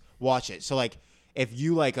this. Watch it. So, like, if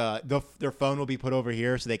you, like, their phone will be put over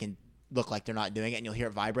here so they can look like they're not doing it, and you'll hear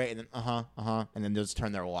it vibrate, and then, and then they'll just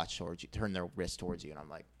turn their watch towards you, turn their wrist towards you, and I'm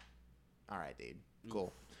like, all right, dude.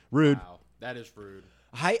 Cool. Rude. Wow. That is rude.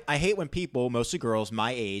 I hate when people, mostly girls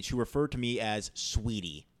my age, who refer to me as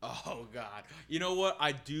sweetie. Oh God. You know what?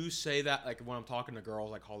 I do say that like when I'm talking to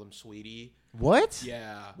girls, I call them sweetie. What?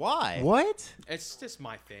 Yeah. Why? What? It's just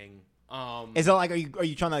my thing. Is it like, are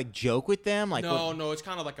you trying to like joke with them? Like, No, it's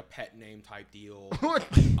kind of like a pet name type deal.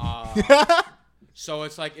 So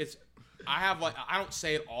it's like I don't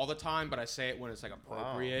say it all the time, but I say it when it's like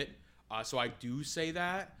appropriate. So I do say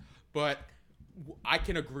that, but I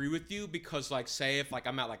can agree with you because, like, say if like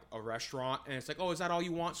I'm at like a restaurant and it's like, oh, is that all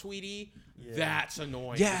you want, sweetie? Yeah. That's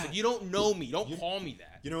annoying. Yeah. It's like, you don't know me. Don't call me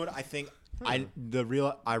that. You know what I think? I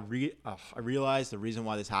realize the reason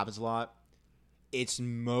why this happens a lot. It's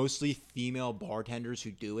mostly female bartenders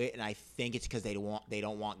who do it, and I think it's because they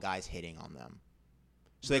don't want guys hitting on them.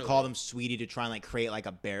 So they call them sweetie to try and like create like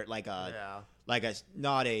a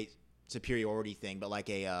not a superiority thing, but like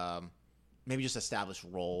a maybe just establish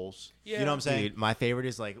roles. Yeah. You know what I'm saying? Dude, my favorite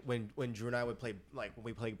is like when Drew and I would play, like when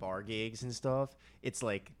we play bar gigs and stuff, it's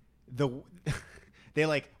like they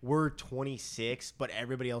like, we're 26, but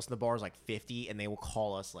everybody else in the bar is like 50, and they will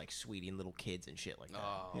call us like sweetie and little kids and shit like that.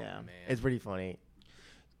 Oh, yeah, man. It's pretty funny.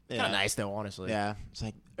 Yeah. Kind of nice though, honestly. Yeah. It's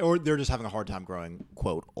like, or they're just having a hard time growing,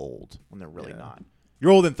 quote, old when they're really not.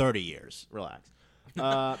 You're old in 30 years. Relax.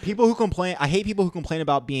 People who complain. I hate people who complain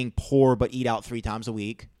about being poor but eat out 3 times a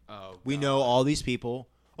week. Oh, we know all these people.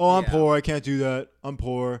 Oh, I'm poor. I can't do that. I'm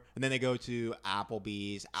poor. And then they go to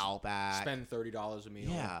Applebee's, Outback. Spend $30 a meal.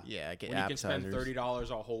 Yeah. Yeah. Get when you can spend appetizers. $30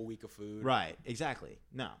 a whole week of food. Right. Exactly.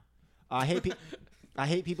 No. I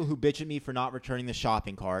hate people who bitch at me for not returning the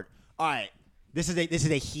shopping cart. All right. This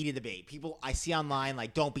is a heated debate. People I see online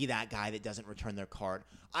like, don't be that guy that doesn't return their cart.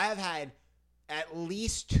 I have had at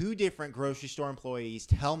least 2 different grocery store employees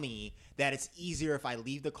tell me that it's easier if I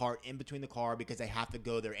leave the cart in between the car because they have to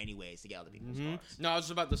go there anyways to get other people's carts. No, I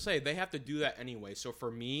was about to say they have to do that anyway. So for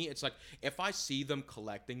me, it's like if I see them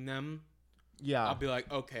collecting them, I'll be like,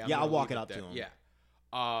 okay, I'll walk it up to them. Yeah.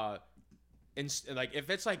 And like if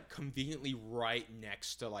it's like conveniently right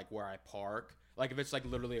next to like where I park, like if it's like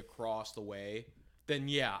literally across the way, then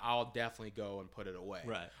yeah, I'll definitely go and put it away.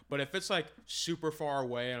 Right. But if it's like super far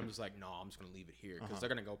away and I'm just like, no, I'm just going to leave it here because they're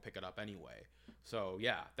going to go pick it up anyway. So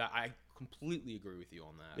yeah, that I completely agree with you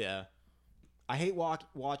on that. Yeah. I hate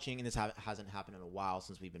watching, and this hasn't happened in a while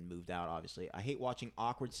since we've been moved out, obviously. I hate watching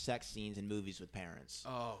awkward sex scenes in movies with parents.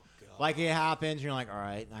 Oh, God. Like, it happens, and you're like, all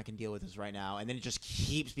right, I can deal with this right now. And then it just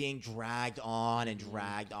keeps being dragged on and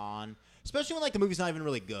dragged on. Especially when, like, the movie's not even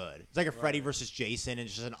really good. It's like a Freddy versus Jason, and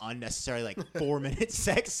it's just an unnecessary, like, 4-minute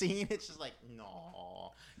sex scene. It's just like,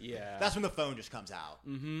 no. Yeah. That's when the phone just comes out.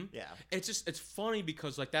 Mm-hmm. Yeah. It's funny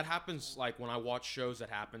because, like, that happens, like, when I watch shows, that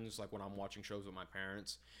happens, like, when I'm watching shows with my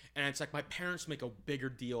parents. And it's like my parents make a bigger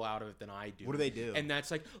deal out of it than I do. What do they do? And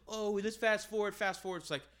that's like, oh, let's fast forward.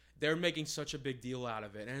 It's like they're making such a big deal out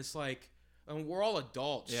of it. And it's like, I mean, we're all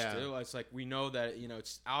adults still. It's like we know that, you know,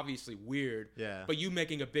 it's obviously weird. Yeah. But you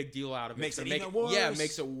making a big deal out of Makes it. it even worse. Yeah, it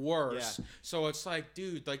makes it worse. Yeah. So it's like,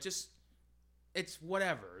 dude, like just, it's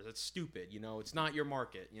whatever. It's stupid. You know, it's not your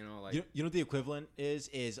market. You know, like. You know what the equivalent is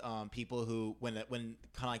people who, when kind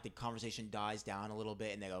of like the conversation dies down a little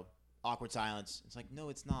bit and they go, awkward silence. It's like, no,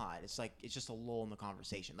 it's not. It's like, it's just a lull in the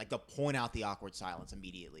conversation. Like, they'll point out the awkward silence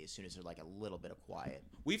immediately as soon as there's like a little bit of quiet.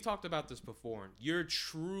 We've talked about this before. You're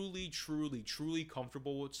truly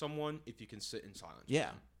comfortable with someone if you can sit in silence. Yeah.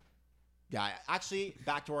 Yeah. Actually,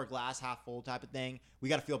 back to our glass half full type of thing. We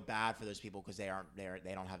got to feel bad for those people because they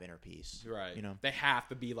don't have inner peace. Right. You know, they have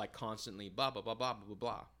to be like constantly blah, blah, blah, blah, blah,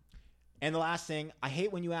 blah. And the last thing, I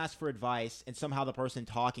hate when you ask for advice and somehow the person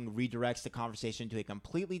talking redirects the conversation to a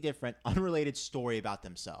completely different, unrelated story about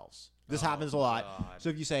themselves. This happens a lot. God. So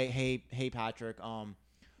if you say, hey Patrick, I'm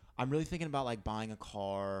really thinking about like buying a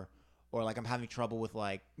car, or like I'm having trouble with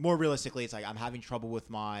like, more realistically, it's like I'm having trouble with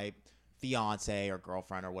my fiance or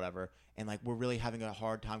girlfriend or whatever, and like we're really having a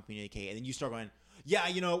hard time communicating. And then you start going, yeah,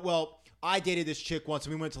 you know, well, I dated this chick once,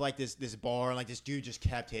 and we went to like this bar, and like this dude just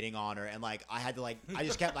kept hitting on her, and like I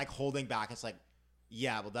just kept like holding back. It's like,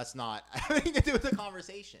 yeah, well, that's not having to do with the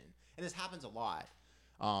conversation, and this happens a lot.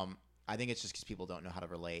 I think it's just because people don't know how to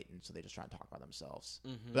relate, and so they just try and talk about themselves.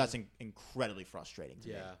 Mm-hmm. But that's incredibly frustrating to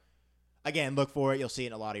me. Again, look for it. You'll see it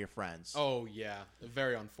in a lot of your friends. Oh yeah,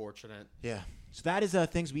 very unfortunate. Yeah. So that is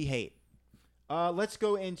things we hate. Let's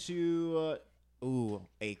go into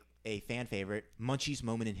a fan favorite, Munchies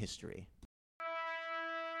Moment in History.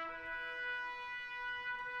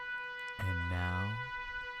 And now,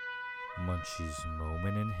 Munchies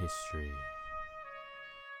Moment in History.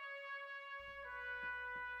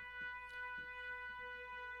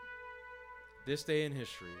 This day in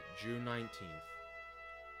history, June 19th.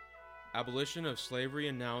 Abolition of slavery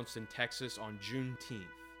announced in Texas on Juneteenth.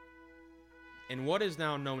 In what is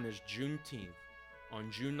now known as Juneteenth,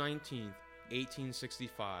 on June 19th,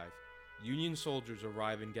 1865, Union soldiers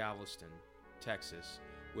arrive in Galveston, Texas,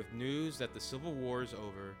 with news that the Civil War is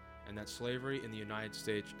over and that slavery in the United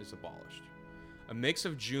States is abolished. A mix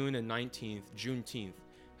of June and Juneteenth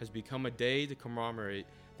has become a day to commemorate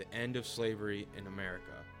the end of slavery in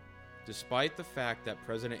America. Despite the fact that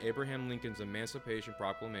President Abraham Lincoln's Emancipation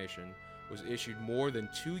Proclamation was issued more than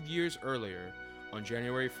 2 years earlier, on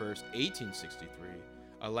January 1st, 1863,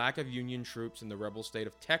 a lack of Union troops in the rebel state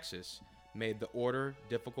of Texas made the order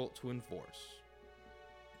difficult to enforce.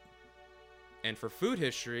 And for food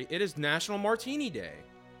history, it is National Martini Day.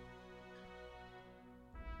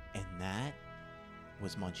 And that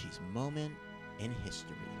was Munchies Moment in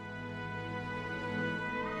history.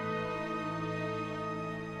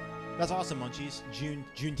 That's awesome, Munchies.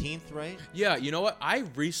 Juneteenth, right? Yeah, you know what? I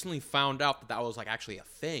recently found out that was like actually a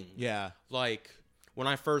thing. Yeah. Like when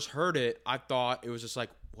I first heard it, I thought it was just like,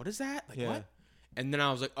 what is that? Like what? And then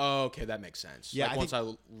I was like, oh, okay, that makes sense. Yeah, like once I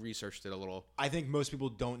researched it a little. I think most people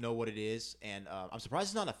don't know what it is, and I'm surprised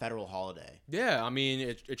it's not a federal holiday. Yeah, I mean,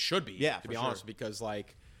 it should be. Yeah, to be honest, because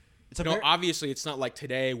like, It's obviously it's not like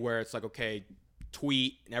today where it's like, okay,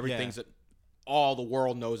 tweet and everything's that all the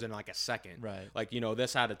world knows in like a second. Right. Like,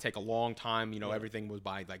 this had to take a long time. Everything was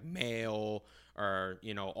by like mail or,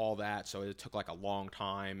 all that. So it took like a long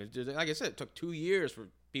time. It just, like I said, it took 2 years for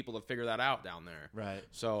people to figure that out down there. Right.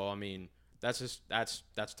 So, I mean, that's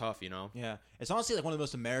tough, Yeah. It's honestly like one of the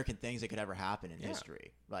most American things that could ever happen in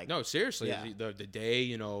history. Like, no, seriously, Yeah. the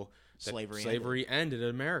day, that slavery ended in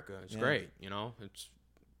America. It's great, it's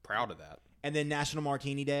proud of that. And then National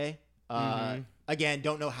Martini Day. Again,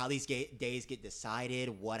 don't know how these days get decided,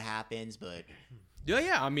 what happens, but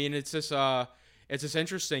Yeah. I mean, it's just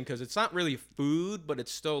interesting because it's not really food, but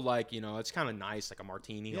it's still like it's kind of nice, like a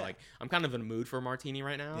martini. Yeah. Like I'm kind of in a mood for a martini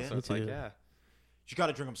right now, Yeah, so me it's like you got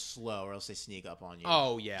to drink them slow, or else they sneak up on you.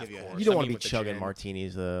 Oh yeah, Give of you a course. head You don't I want to mean, be with the chugging gin.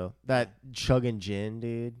 martinis though. That chugging gin,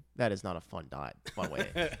 dude, that is not a fun way.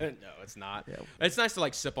 No, it's not. Yeah. It's nice to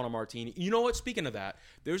like sip on a martini. You know what? Speaking of that,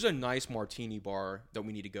 there's a nice martini bar that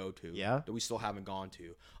we need to go to. Yeah? That we still haven't gone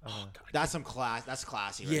to. Oh god. That's some class. That's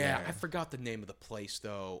classy. Right Yeah, there. I forgot the name of the place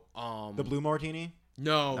though. The Blue Martini.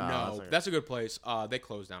 No, No, that's a good place. They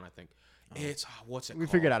closed down, I think. It's what's it We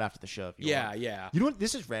called? figured out after the show. If you Yeah, want. yeah. You know what?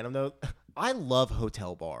 This is random though. I love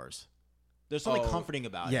hotel bars. There's something comforting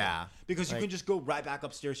about it. Yeah. Because you Like- can just go right back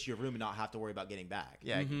upstairs to your room and not have to worry about getting back.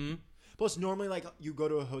 Yeah. Plus, normally, like, you go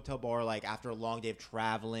to a hotel bar, like, after a long day of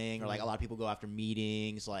traveling, or, like, a lot of people go after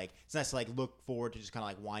meetings. Like, it's nice to, like, look forward to just kind of,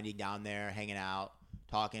 like, winding down there, hanging out,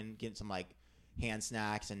 talking, getting some, like, hand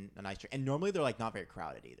snacks and a nice drink. And normally, they're, like, not very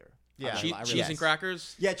crowded either. Yeah. Cheese and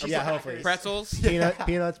crackers? Yeah, cheese Yeah, and hopefully. crackers. Pretzels?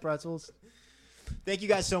 Peanuts, pretzels. Thank you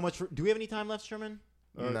guys so much for. Do we have any time left, Sherman?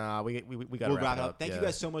 Nah, we got to We'll wrap it up. Thank yeah. you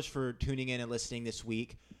guys so much for tuning in and listening this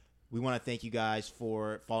week. We want to thank you guys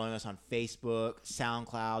for following us on Facebook,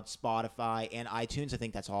 SoundCloud, Spotify, and iTunes. I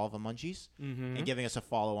think that's all of them, Munchies. And giving us a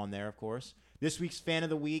follow on there, of course. This week's fan of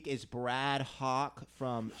the week is Brad Hawk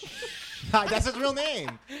from... That's his real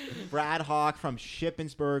name. Brad Hawk from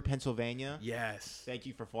Shippensburg, Pennsylvania. Yes. Thank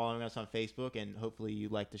you for following us on Facebook, and hopefully you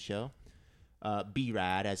like the show.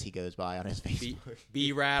 B-Rad, as he goes by on his Facebook.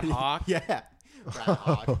 B-Rad Hawk? Yeah. Brad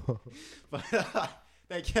Hawk. But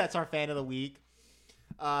thank you. That's our fan of the week.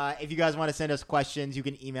 If you guys want to send us questions, you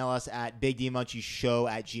can email us at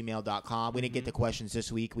bigdmunchieshow@gmail.com. We didn't get the questions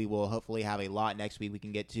this week. We will hopefully have a lot next week we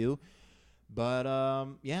can get to. But,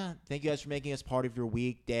 yeah, thank you guys for making us part of your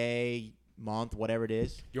week, day, month, whatever it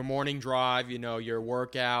is. Your morning drive, your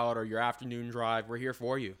workout or your afternoon drive, we're here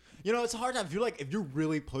for you. You know, it's a hard time. If you're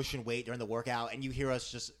really pushing weight during the workout and you hear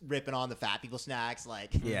us just ripping on the fat people snacks,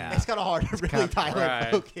 it's kind of hard to really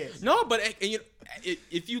focus. No, but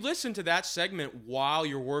if you listen to that segment while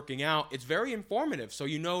you're working out, it's very informative. So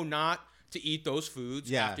not to eat those foods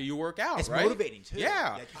after you work out. It's right? motivating too.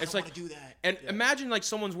 Yeah, it's like, I do that. And imagine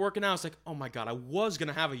someone's working out. It's like, oh my god, I was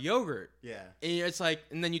gonna have a yogurt. Yeah. And it's like,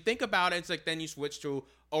 and then you think about it. It's like then you switch to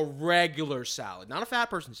a regular salad, not a fat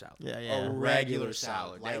person salad. Yeah. A regular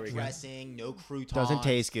salad. There Light we go. dressing, no croutons. Doesn't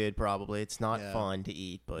taste good, probably. It's not fun to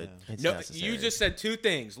eat, but it's No, necessary. you just said two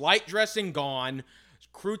things: light dressing gone,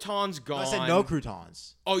 croutons gone. No, I said no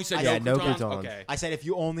croutons. Oh, you said Yeah, no no croutons. croutons. Okay. I said if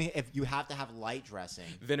you have to have light dressing.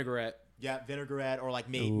 Vinaigrette. Yeah, vinaigrette or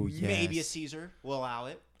maybe Ooh, yes. maybe a Caesar. We'll allow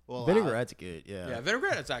it. Vinaigrette's good, yeah. Yeah,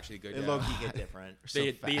 vinaigrette is actually good. It Yeah. low-key hit different.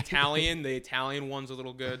 The Italian one's a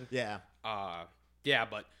little good. Yeah. Yeah,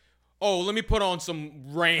 but let me put on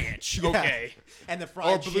some ranch. Okay. And the Or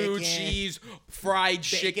fried blue chicken. cheese, fried Bacon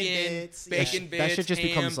chicken, bits. bacon Yeah. bits, That shit just ham,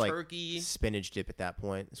 becomes like turkey. spinach dip at that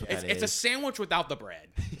point. That's what It's a sandwich without the bread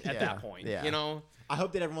at that point. yeah. I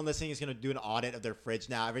hope that everyone listening is going to do an audit of their fridge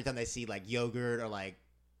now. Every time they see yogurt or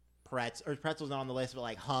pretzels not on the list,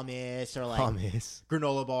 but hummus or hummus.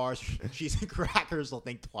 granola bars, cheese and crackers, they'll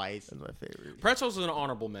think twice. That's my favorite. Pretzels is an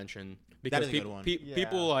honorable mention because is a good one.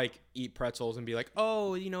 people eat pretzels and be like,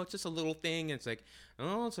 oh, it's just a little thing. And it's like,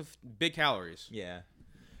 oh, it's big calories. Yeah.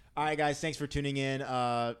 All right, guys. Thanks for tuning in.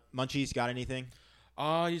 Munchies, got anything?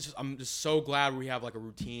 I'm just so glad we have like a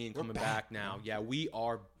routine coming back now. Yeah, we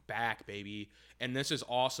are back, baby. And this is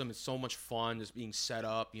awesome. It's so much fun just being set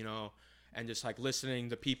up, and just like listening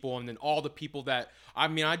to people, and then all the people that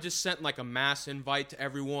I just sent like a mass invite to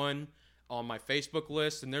everyone on my Facebook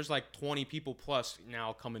list, and there's like 20 people plus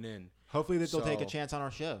now coming in. Hopefully that they'll take a chance on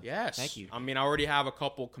our show. Yes. Thank you. I already have a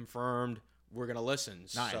couple confirmed. We're going to listen.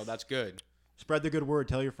 Nice. So that's good. Spread the good word.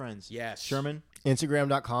 Tell your friends. Yes. Sherman?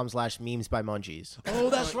 Instagram.com/memes by Munchies. Oh,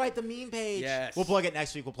 that's right. The meme page. Yes. We'll plug it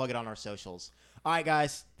next week. We'll plug it on our socials. All right,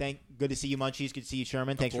 guys. Good to see you, Munchies. Good to see you,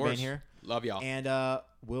 Sherman. Thanks for being here. Love y'all. And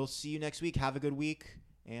we'll see you next week. Have a good week.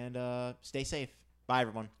 And stay safe. Bye,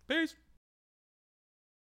 everyone. Peace.